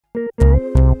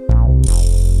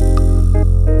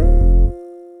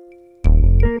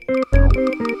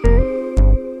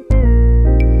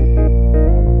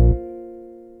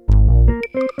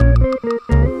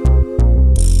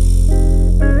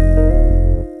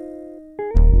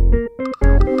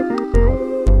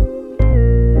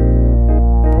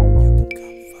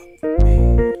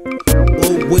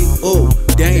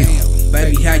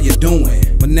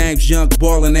name's Young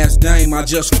Ballin', that's Dame, I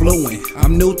just flew in.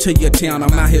 I'm new to your town,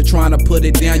 I'm out here trying to put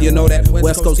it down. You know that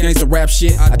West Coast gangsta rap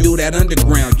shit, I do that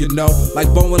underground, you know. Like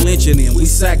Bowen Lynch and them, we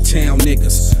Sacktown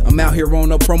niggas. I'm out here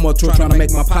on a promo tour trying to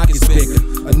make my pockets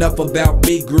bigger. Enough about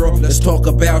me, girl, let's talk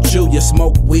about you. You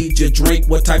smoke weed, you drink,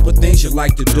 what type of things you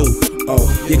like to do?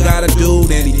 Oh, you got a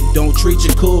dude and he don't treat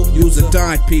you cool. Use a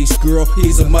dime piece, girl,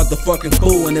 he's a motherfucking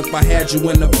fool. And if I had you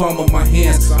in the palm of my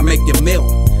hands, I make you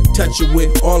melt. Touch you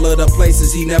with all of the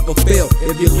places he never felt.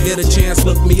 If you get a chance,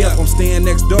 look me up, I'm staying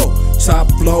next door.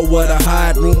 Top floor with a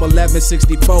hide, room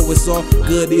 1164. It's all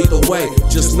good either way,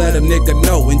 just let a nigga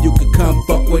know. And you can come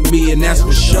fuck with me, and that's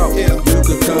for sure. You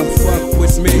can come fuck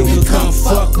with me, you can come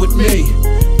fuck with me.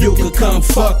 You could come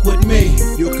fuck with me,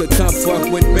 you could come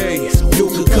fuck with me. You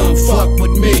could come fuck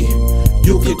with me,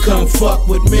 you can come fuck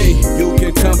with me. You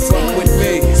can come fuck with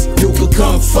me, you could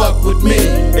come fuck with me.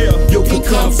 You can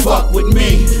come fuck with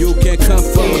me, you can come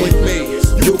fuck with me.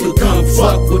 You could come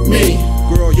fuck with me,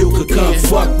 girl, you could come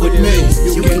fuck with me.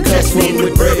 You can catch me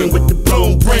with bourbon with the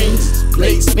blown brains.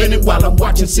 Blade spinning while I'm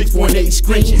watching 6.8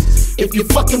 screens. If you're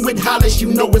fucking with Hollis,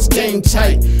 you know it's game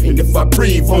tight. And if I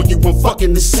breathe on you, I'm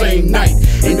fucking the same night.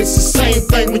 And it's the same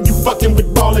thing when you fucking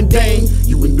with Ballin' Dame.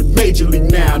 You in the major league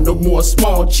now, no more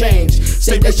small change.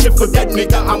 Say that shit for that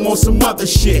nigga, I'm on some other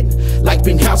shit. Like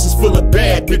big houses full of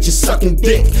bad bitches sucking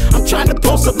dick. I'm trying to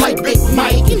post up like Big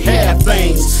Mike and have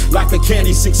things. Like a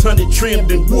candy 600 trimmed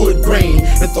in wood grain.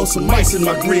 And throw some ice in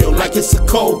my grill like it's a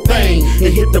cold thing.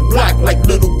 And hit the block like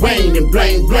Lil Wayne and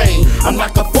blame. I'm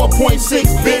like a 4.6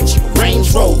 bitch,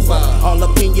 Range Rover. All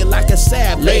up in you like a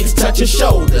savage, legs touching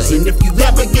shoulders. And if you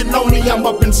ever get lonely, I'm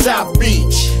up in South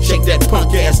Beach. Shake that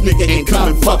punk ass nigga and come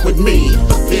and fuck with me. You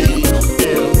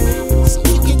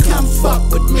can come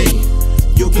fuck with me.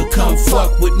 You can come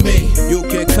fuck with me. You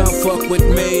can come fuck with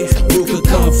me. You can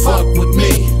come fuck with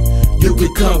me. You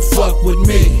can come fuck with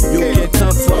me. You can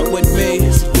come fuck with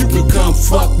me. You can come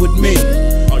fuck with me.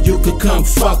 You can come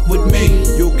fuck with me.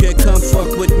 You can come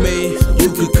fuck with me. You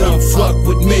can come fuck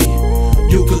with me.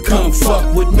 You can come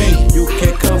fuck with me. You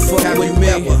can come fuck with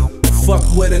me. Fuck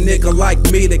with a nigga like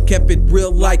me that kept it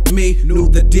real like me, knew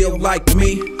the deal like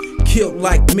me, killed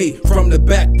like me, from the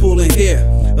back pulling hair.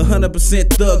 100%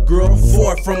 thug, girl,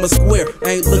 far from a square.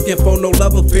 Ain't looking for no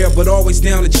love affair, but always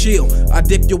down to chill. I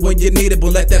dip you when you need it,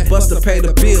 but let that buster pay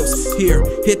the bills. Here,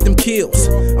 hit them kills,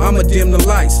 I'ma dim the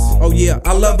lights. Oh yeah,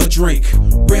 I love a drink,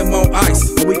 rim on ice.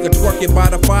 We could twerk it by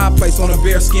the fireplace on a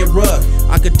bearskin rug.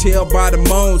 I could tell by the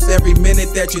moans every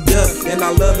minute that you do. And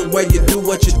I love the way you do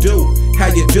what you do, how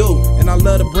you do. And I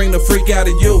love to bring the freak out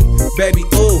of you, baby,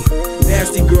 ooh.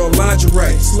 Nasty girl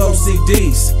lingerie, slow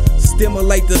CDs,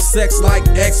 stimulate the sex like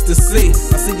ecstasy.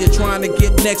 I see you trying to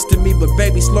get next to me, but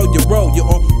baby, slow your roll. You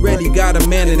already got a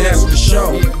man, and that's for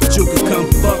sure. But you can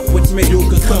come fuck with me. You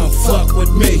can come fuck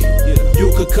with me.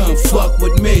 You can come fuck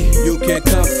with me. You can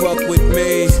come fuck with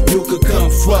me. You can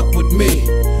come fuck with me.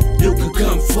 You can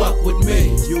come fuck with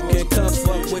me. You can come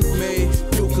fuck with me.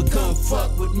 You can come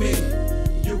fuck with me.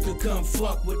 You can come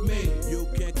fuck with me. You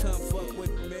can come fuck with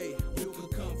me.